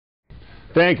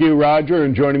Thank you, Roger.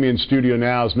 And joining me in studio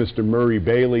now is Mr. Murray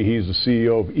Bailey. He's the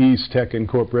CEO of EESTech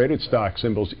Incorporated, stock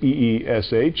symbols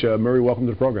EESH. Murray, welcome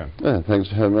to the program. Yeah, thanks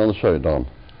for having me on the show, Don.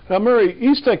 Now, Murray,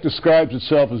 EESTech describes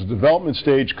itself as a development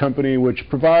stage company which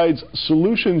provides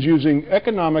solutions using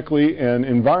economically and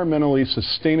environmentally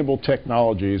sustainable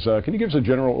technologies. Can you give us a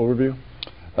general overview?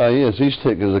 Yes,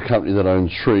 EESTech is a company that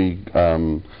owns three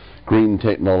green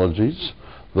technologies.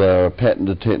 They are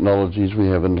patented technologies. We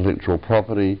have intellectual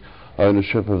property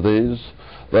ownership of these.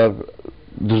 They're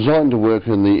designed to work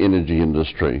in the energy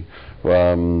industry.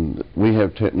 We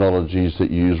have technologies that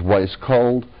use waste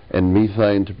coal and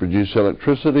methane to produce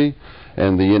electricity,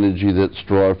 and the energy that's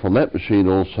derived from that machine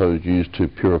also is used to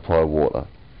purify water.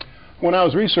 When I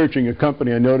was researching your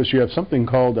company, I noticed you have something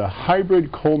called a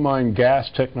hybrid coal mine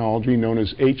gas technology known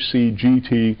as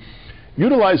HCGT.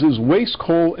 Utilizes waste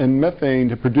coal and methane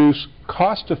to produce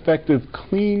cost-effective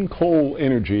clean coal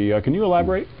energy. Can you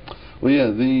elaborate? Well,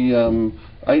 yeah, the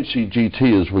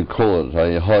HCGT, as we call it,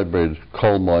 a hybrid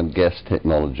coal mine gas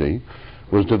technology,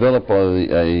 was developed by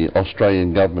an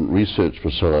Australian government research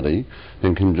facility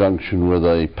in conjunction with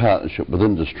a partnership with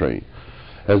industry.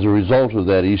 As a result of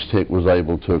that, EESTech was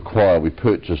able to acquire, we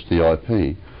purchased the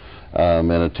IP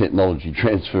and a technology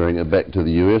transferring it back to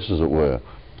the US, as it were.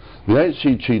 The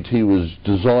HCGT was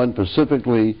designed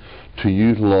specifically to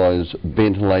utilize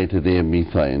ventilated air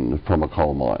methane from a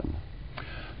coal mine.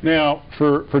 Now,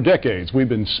 for decades, we've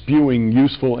been spewing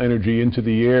useful energy into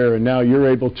the air, and now you're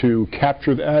able to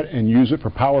capture that and use it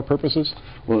for power purposes?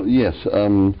 Well, yes.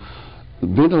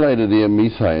 Ventilated air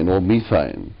methane, or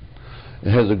methane,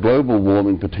 has a global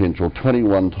warming potential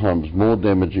 21 times more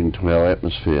damaging to our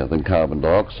atmosphere than carbon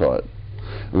dioxide.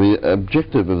 The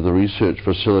objective of the research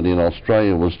facility in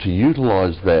Australia was to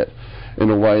utilize that in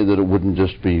a way that it wouldn't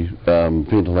just be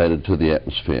ventilated to the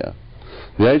atmosphere.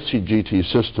 The HCGT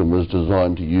system was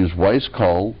designed to use waste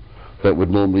coal that would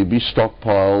normally be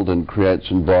stockpiled and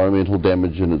creates environmental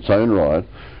damage in its own right.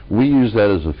 We use that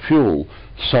as a fuel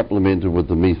supplemented with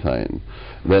the methane.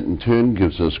 That in turn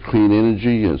gives us clean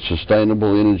energy, a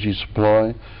sustainable energy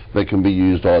supply that can be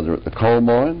used either at the coal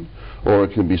mine or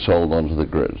it can be sold onto the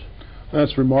grid.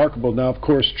 That's remarkable. Now, of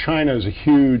course, China is a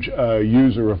huge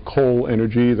user of coal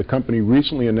energy. The company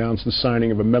recently announced the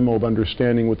signing of a memo of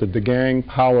understanding with the Degang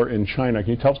Power in China.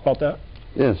 Can you tell us about that?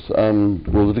 Yes.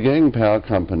 Well, the Degang Power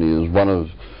Company is one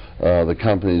of the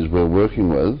companies we're working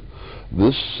with.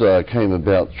 This came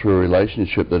about through a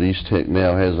relationship that EESTech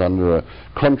now has under a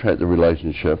contractor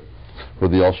relationship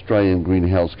with the Australian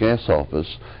Greenhouse Gas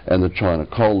Office and the China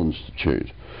Coal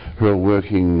Institute, who are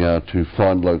working to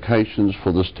find locations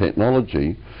for this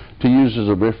technology to use as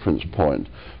a reference point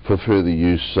for further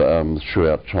use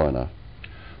throughout China.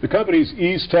 The company's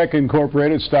EESTech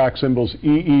Incorporated, stock symbols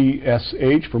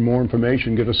EESH. For more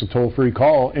information, give us a toll-free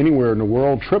call anywhere in the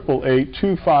world,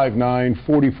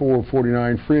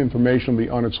 888-259-4449. Free information will be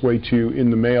on its way to you in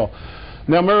the mail.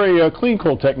 Now, Murray, clean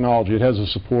coal technology, it has the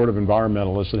support of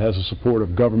environmentalists, it has the support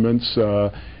of governments.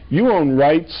 You own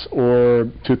rights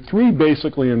to three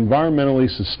basically environmentally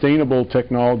sustainable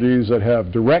technologies that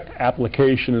have direct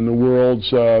application in the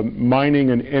world's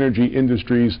mining and energy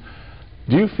industries.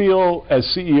 Do you feel, as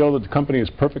CEO, that the company is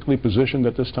perfectly positioned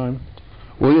at this time?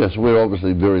 Well, yes, we're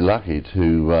obviously very lucky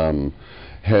to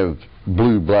have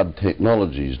blue blood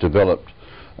technologies developed.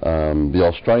 The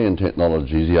Australian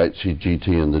technologies, the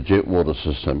HCGT and the jet water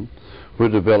system, were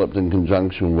developed in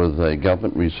conjunction with a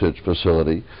government research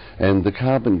facility, and the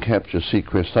carbon capture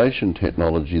sequestration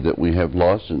technology that we have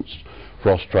licensed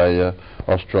for Australia,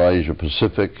 Australasia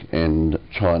Pacific and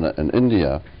China and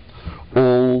India,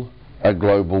 all a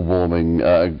global warming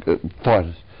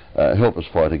help us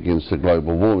fight against the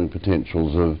global warming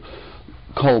potentials of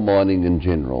coal mining in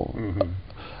general.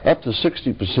 Up to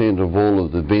 60% of all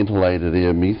of the ventilated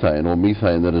air methane, or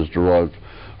methane that is derived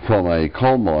from a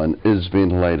coal mine, is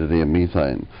ventilated air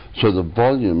methane. So the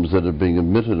volumes that are being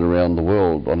emitted around the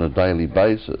world on a daily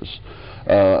basis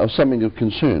are something of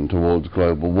concern towards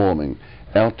global warming.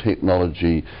 Our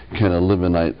technology can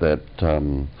eliminate that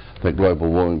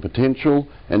global warming potential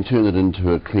and turn it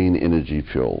into a clean energy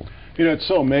fuel. You know, it's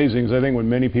so amazing, because I think when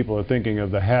many people are thinking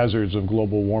of the hazards of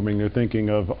global warming, they're thinking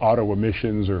of auto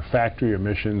emissions or factory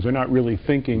emissions. They're not really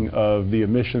thinking of the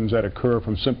emissions that occur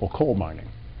from simple coal mining.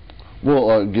 Well,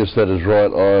 I guess that is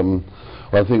right.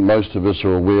 I think most of us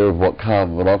are aware of what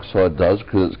carbon monoxide does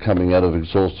because it's coming out of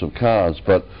exhausts of cars,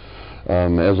 but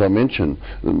as I mentioned,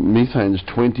 methane is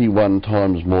 21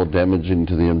 times more damaging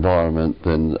to the environment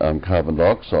than carbon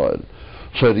dioxide.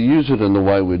 So to use it in the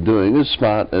way we're doing is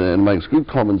smart and makes good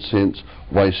common sense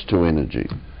waste to energy.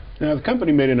 Now, the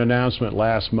company made an announcement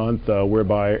last month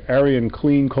whereby Aryan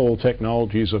Clean Coal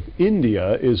Technologies of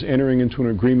India is entering into an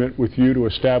agreement with you to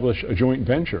establish a joint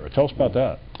venture. Tell us about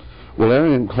that. Well,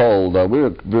 Aryan Coal,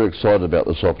 we're very excited about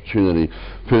this opportunity.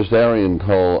 First, Aryan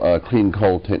Clean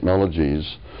Coal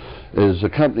Technologies is a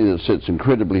company that sets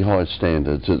incredibly high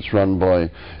standards. It's run by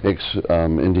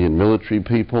ex-Indian military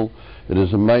people. It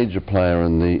is a major player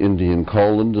in the Indian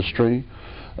coal industry.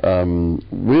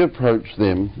 We approached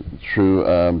them through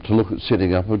to look at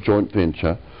setting up a joint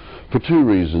venture for two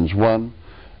reasons. One,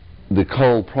 the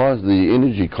coal price, the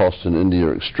energy costs in India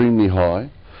are extremely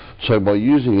high. So by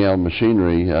using our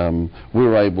machinery,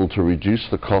 we're able to reduce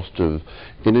the cost of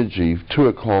energy to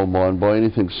a coal mine by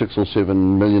anything $6 or $7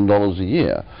 million a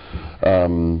year.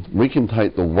 We can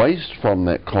take the waste from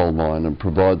that coal mine and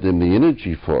provide them the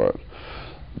energy for it.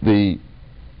 The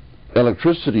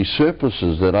electricity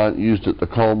surpluses that aren't used at the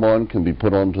coal mine can be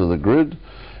put onto the grid,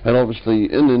 and obviously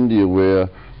in India, where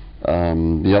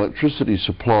the electricity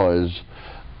supplies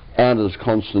aren't as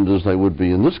constant as they would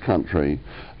be in this country,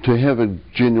 to have a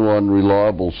genuine,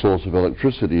 reliable source of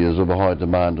electricity is of a high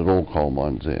demand at all coal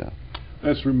mines there.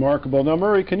 That's remarkable. Now,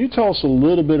 Murray, can you tell us a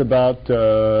little bit about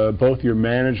both your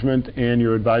management and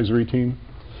your advisory team?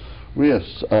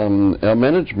 Yes, our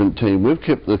management team, we've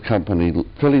kept the company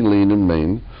fairly lean and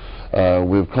mean.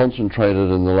 We've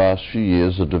concentrated in the last few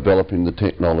years of developing the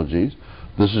technologies.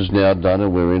 This is now done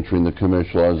and we're entering the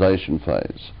commercialization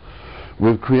phase.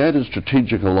 We've created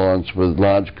strategic alliance with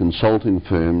large consulting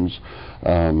firms,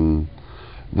 the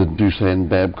Doosan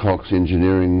Babcock's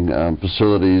engineering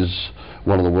facilities,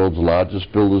 one of the world's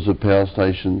largest builders of power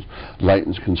stations,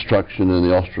 Leighton's Construction in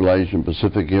the Australasian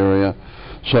Pacific area.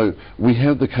 So we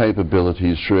have the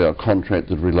capabilities through our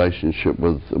contracted relationship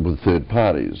with third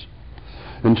parties.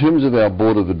 In terms of our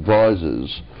board of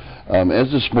advisors,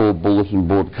 as a small bulletin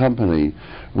board company,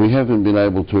 we haven't been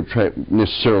able to attract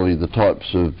necessarily the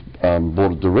types of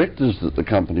board of directors that the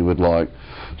company would like.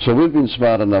 So we've been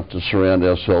smart enough to surround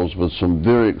ourselves with some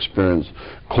very experienced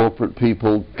corporate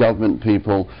people, government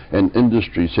people, and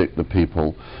industry sector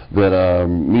people that are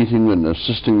meeting and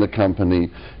assisting the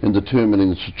company in determining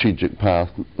the strategic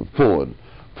path forward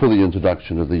for the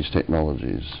introduction of these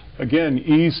technologies. Again,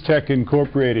 EESTech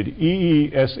Incorporated,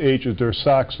 EESH is their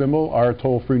SOC symbol. Our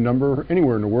toll-free number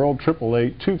anywhere in the world,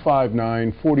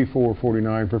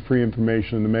 888-259-4449 for free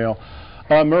information in the mail.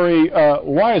 Murray,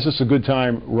 why is this a good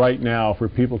time right now for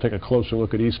people to take a closer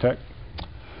look at EESTech?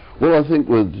 Well, I think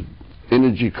with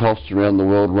energy costs around the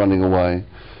world running away,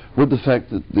 with the fact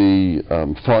that the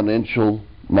financial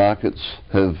markets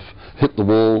have hit the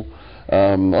wall,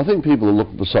 I think people are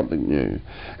looking for something new.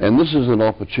 And this is an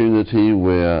opportunity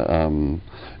where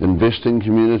investing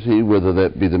community, whether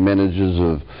that be the managers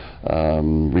of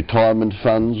retirement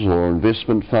funds or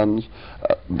investment funds,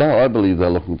 I believe they're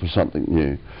looking for something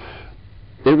new.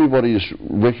 Everybody is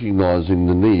recognising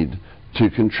the need to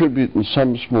contribute in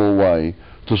some small way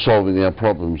to solving our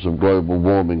problems of global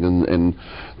warming and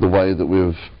the way that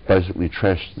we've basically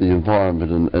trashed the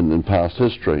environment in past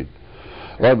history.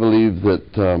 I believe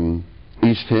that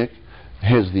EESTech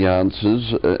has the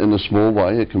answers in a small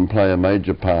way. It can play a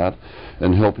major part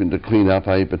in helping to clean up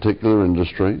a particular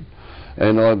industry.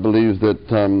 And I believe that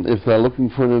if they're looking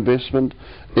for an investment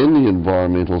in the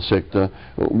environmental sector,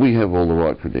 we have all the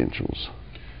right credentials.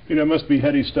 You know, it must be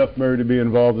heady stuff, Murray, to be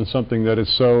involved in something that is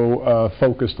so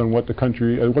focused on what the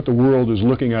country, what the world is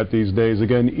looking at these days.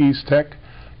 Again, EESTech,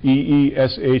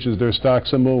 EESH is their stock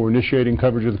symbol. We're initiating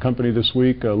coverage of the company this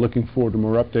week. Looking forward to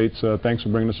more updates. Thanks for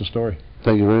bringing us a story.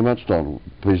 Thank you very much, Donald.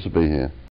 Pleased to be here.